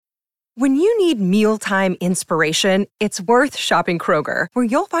When you need mealtime inspiration, it's worth shopping Kroger, where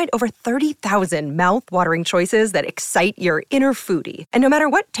you'll find over 30,000 mouth-watering choices that excite your inner foodie. And no matter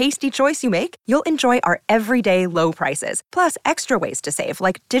what tasty choice you make, you'll enjoy our everyday low prices, plus extra ways to save,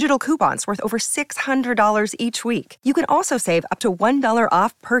 like digital coupons worth over $600 each week. You can also save up to $1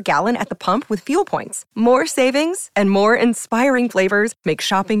 off per gallon at the pump with fuel points. More savings and more inspiring flavors make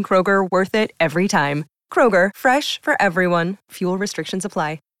shopping Kroger worth it every time. Kroger, fresh for everyone. Fuel restrictions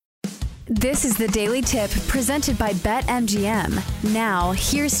apply. This is the Daily Tip presented by BetMGM. Now,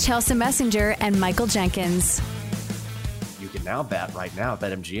 here's Chelsea Messenger and Michael Jenkins. You can now bet right now at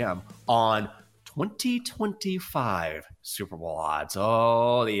BetMGM on 2025 Super Bowl odds.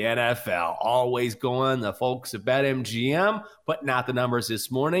 Oh, the NFL always going. The folks at BetMGM putting out the numbers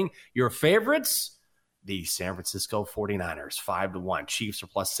this morning. Your favorites? The San Francisco 49ers, 5-1. Chiefs are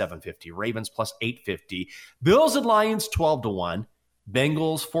plus 750. Ravens plus 850. Bills and Lions, 12-1.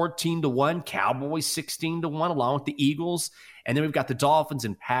 Bengals 14-1, Cowboys 16-1, along with the Eagles. And then we've got the Dolphins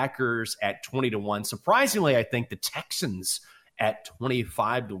and Packers at 20-1. Surprisingly, I think the Texans at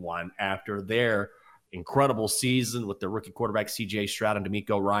 25-1 after their incredible season with the rookie quarterback CJ Stroud and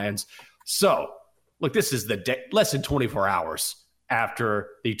DeMeco Ryans. So, look, this is the day, less than 24 hours after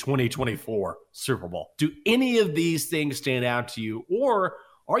the 2024 Super Bowl. Do any of these things stand out to you, or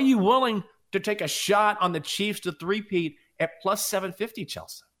are you willing to take a shot on the Chiefs to three-peat at plus 750,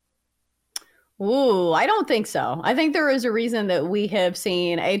 Chelsea? Ooh, I don't think so. I think there is a reason that we have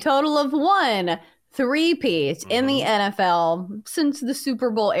seen a total of 1 three-peat in the NFL since the Super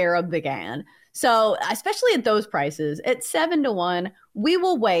Bowl era began. So, especially at those prices, at 7-1, we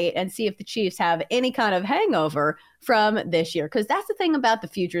will wait and see if the Chiefs have any kind of hangover from this year. Because that's the thing about the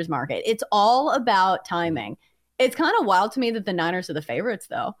futures market. It's all about timing. It's kind of wild to me that the Niners are the favorites,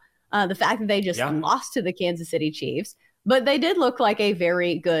 though. The fact that they just lost to the Kansas City Chiefs. But they did look like a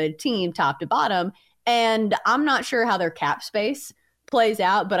very good team top to bottom. And I'm not sure how their cap space plays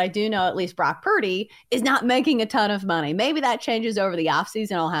out, but I do know at least Brock Purdy is not making a ton of money. Maybe that changes over the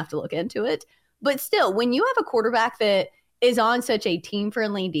offseason. I'll have to look into it. But still, when you have a quarterback that is on such a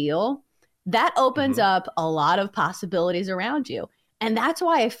team-friendly deal, that opens up a lot of possibilities around you. And that's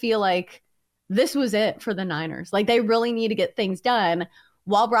why I feel like this was it for the Niners. Like, they really need to get things done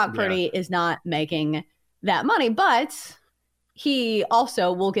while Brock Purdy is not making that money, but he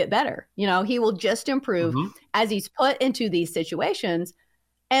also will get better. You know, he will just improve as he's put into these situations.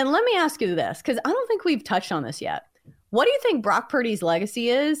 And let me ask you this, because I don't think we've touched on this yet. What do you think Brock Purdy's legacy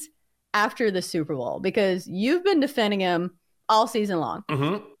is after the Super Bowl? Because you've been defending him all season long.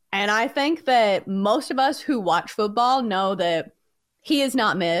 And I think that most of us who watch football know that he is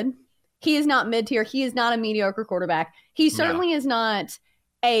not mid. He is not mid-tier. He is not a mediocre quarterback. He certainly is not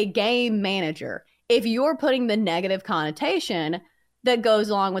a game manager, if you're putting the negative connotation that goes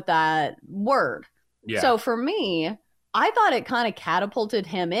along with that word. So for me, I thought it kind of catapulted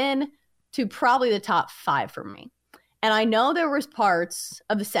him in to probably the top 5 for me. And I know there was parts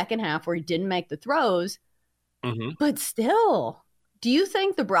of the second half where he didn't make the throws, but still, do you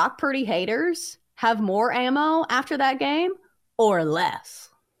think the Brock Purdy haters have more ammo after that game or less?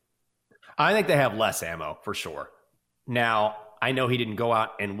 I think they have less ammo for sure. Now, I know he didn't go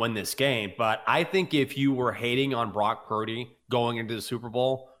out and win this game, but I think if you were hating on Brock Purdy going into the Super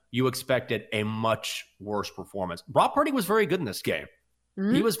Bowl, you expected a much worse performance. Brock Purdy was very good in this game.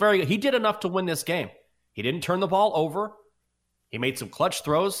 He was very good. He did enough to win this game. He didn't turn the ball over. He made some clutch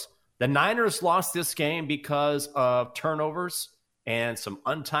throws. The Niners lost this game because of turnovers and some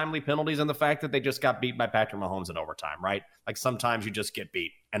untimely penalties and the fact that they just got beat by Patrick Mahomes in overtime, right? Like sometimes you just get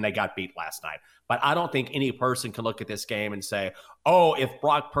beat, and they got beat last night. But I don't think any person can look at this game and say, oh, if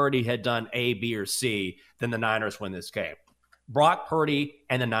Brock Purdy had done A, B, or C, then the Niners win this game. Brock Purdy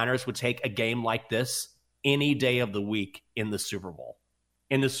and the Niners would take a game like this any day of the week in the Super Bowl.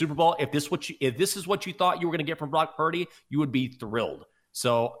 In the Super Bowl, if this is what you thought you were going to get from Brock Purdy, you would be thrilled.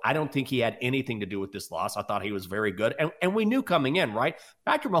 So I don't think he had anything to do with this loss. I thought he was very good. And we knew coming in, right?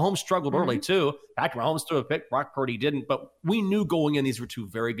 Patrick Mahomes struggled early too. Patrick Mahomes threw a pick. Brock Purdy didn't. But we knew going in these were two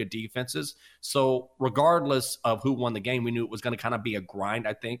very good defenses. So regardless of who won the game, we knew it was going to kind of be a grind,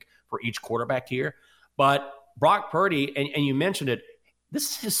 I think, for each quarterback here. But Brock Purdy, and you mentioned it, this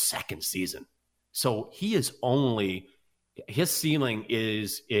is his second season. So he is only – his ceiling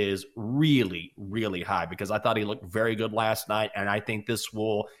is really, really high because I thought he looked very good last night, and I think this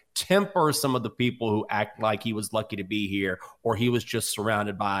will temper some of the people who act like he was lucky to be here or he was just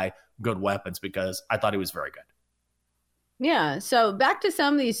surrounded by good weapons because I thought he was very good. Yeah, so back to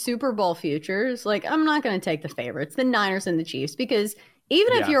some of these Super Bowl futures, like I'm not going to take the favorites, the Niners and the Chiefs, because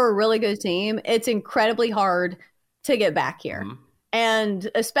even if you're a really good team, it's incredibly hard to get back here. And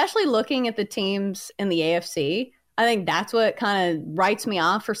especially looking at the teams in the AFC, I think that's what kind of writes me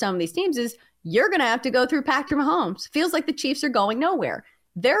off for some of these teams is you're going to have to go through Patrick Mahomes. Feels like the Chiefs are going nowhere.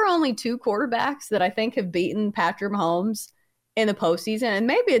 There are only 2 quarterbacks that I think have beaten Patrick Mahomes in the postseason, and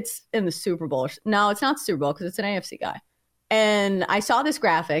maybe it's in the Super Bowl. No, it's not the Super Bowl because it's an AFC guy. And I saw this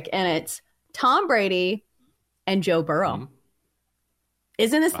graphic, and it's Tom Brady and Joe Burrow. Mm-hmm.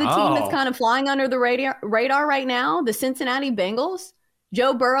 Isn't this the team that's kind of flying under the radar right now? The Cincinnati Bengals?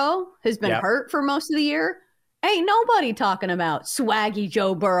 Joe Burrow has been hurt for most of the year. Ain't nobody talking about swaggy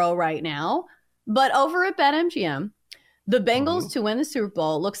Joe Burrow right now. But over at BetMGM, the Bengals to win the Super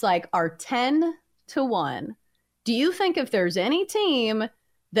Bowl looks like are 10-1. Do you think if there's any team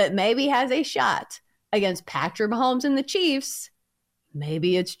that maybe has a shot against Patrick Mahomes and the Chiefs,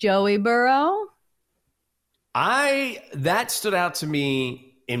 maybe it's Joey Burrow? That stood out to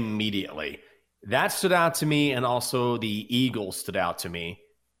me immediately. That stood out to me, and also the Eagles stood out to me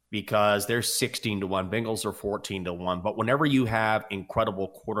because they're 16-1. Bengals are 14-1. But whenever you have incredible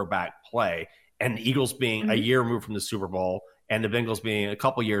quarterback play, and the Eagles being a year removed from the Super Bowl, and the Bengals being a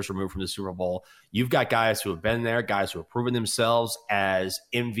couple years removed from the Super Bowl, you've got guys who have been there, guys who have proven themselves as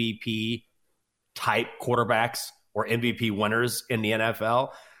MVP type quarterbacks or MVP winners in the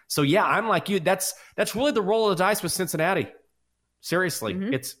NFL. So yeah, I'm like you. That's really the roll of the dice with Cincinnati. Seriously,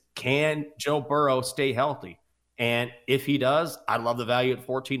 it's can Joe Burrow stay healthy? And if he does, I love the value at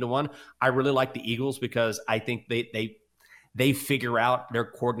 14-1. I really like the Eagles because I think they figure out their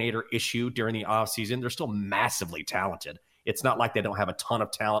coordinator issue during the offseason. They're still massively talented. It's not like they don't have a ton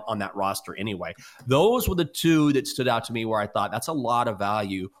of talent on that roster anyway. Those were the 2 that stood out to me where I thought that's a lot of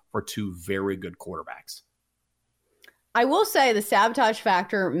value for 2 very good quarterbacks. I will say the sabotage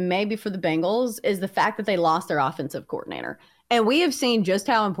factor maybe for the Bengals is the fact that they lost their offensive coordinator. And we have seen just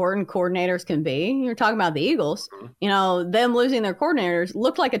how important coordinators can be. You're talking about the Eagles. You know, them losing their coordinators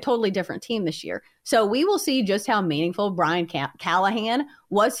looked like a totally different team this year. So we will see just how meaningful Brian Callahan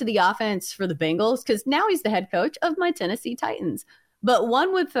was to the offense for the Bengals because now he's the head coach of my Tennessee Titans. But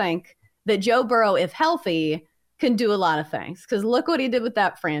one would think that Joe Burrow, if healthy, can do a lot of things because look what he did with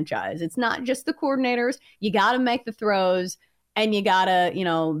that franchise. It's not just the coordinators. You got to make the throws and you got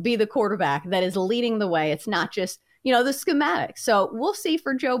to, be the quarterback that is leading the way. It's not just, the schematics. So we'll see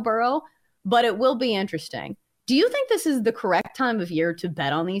for Joe Burrow, but it will be interesting. Do you think this is the correct time of year to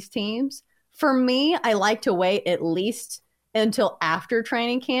bet on these teams? For me, I like to wait at least until after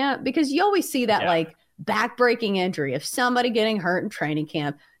training camp because you always see that back-breaking injury of somebody getting hurt in training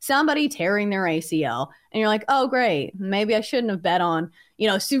camp, somebody tearing their ACL, and you're like, oh, great, maybe I shouldn't have bet on,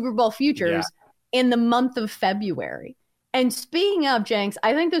 Super Bowl futures in the month of February. And speaking of, Jenks,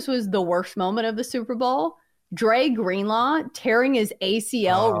 I think this was the worst moment of the Super Bowl. Dre Greenlaw tearing his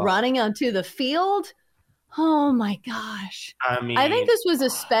ACL running onto the field. Oh, my gosh. I think this was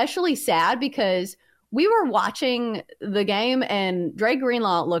especially sad because we were watching the game and Dre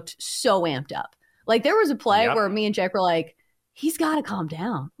Greenlaw looked so amped up. Like there was a play where me and Jake were like, he's got to calm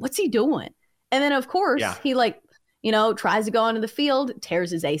down. What's he doing? And then, of course, he tries to go onto the field,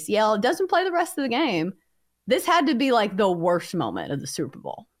 tears his ACL, doesn't play the rest of the game. This had to be like the worst moment of the Super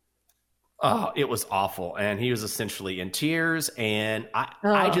Bowl. Oh, it was awful. And he was essentially in tears. And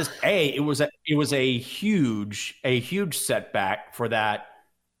it was a huge setback for that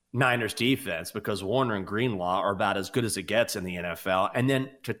Niners defense because Warner and Greenlaw are about as good as it gets in the NFL. And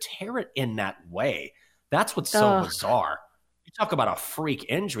then to tear it in that way, that's what's so bizarre. You talk about a freak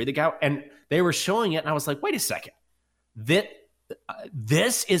injury. The guy, and they were showing it, and I was like, wait a second.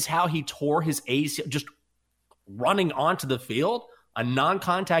 This is how he tore his ACL, just running onto the field? A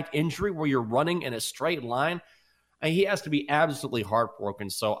non-contact injury where you're running in a straight line? And he has to be absolutely heartbroken.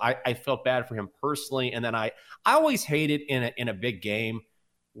 So I felt bad for him personally. And then I always hated in a big game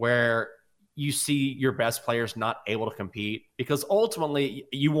where you see your best players not able to compete because ultimately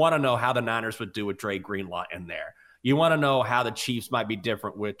you want to know how the Niners would do with Dre Greenlaw in there. You want to know how the Chiefs might be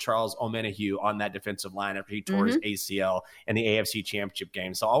different with Charles Omenihu on that defensive line after he tore his ACL in the AFC Championship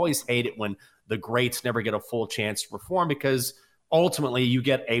game. So I always hate it when the greats never get a full chance to perform because ultimately you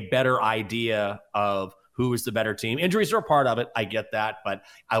get a better idea of who is the better team. Injuries are a part of it. I get that, but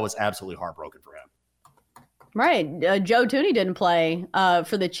I was absolutely heartbroken for him. Right. Joe Thuney didn't play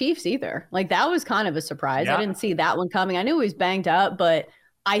for the Chiefs either. Like that was kind of a surprise. I didn't see that one coming. I knew he was banged up, but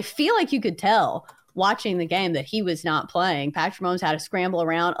I feel like you could tell watching the game that he was not playing. Patrick Mahomes had to scramble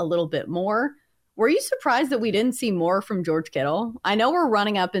around a little bit more. Were you surprised that we didn't see more from George Kittle? I know we're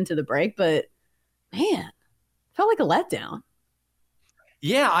running up into the break, but man, felt like a letdown.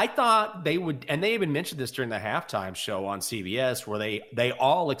 Yeah, I thought they would, and they even mentioned this during the halftime show on CBS, where they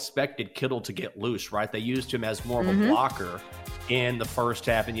all expected Kittle to get loose, right? They used him as more of a blocker in the first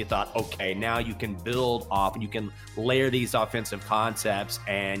half, and you thought, okay, now you can build off and you can layer these offensive concepts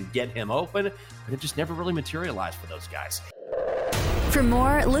and get him open, but it just never really materialized for those guys. For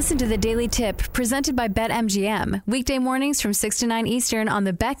more, listen to The Daily Tip presented by BetMGM. Weekday mornings from 6 to 9 Eastern on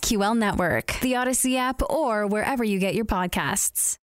the BetQL network, the Odyssey app, or wherever you get your podcasts.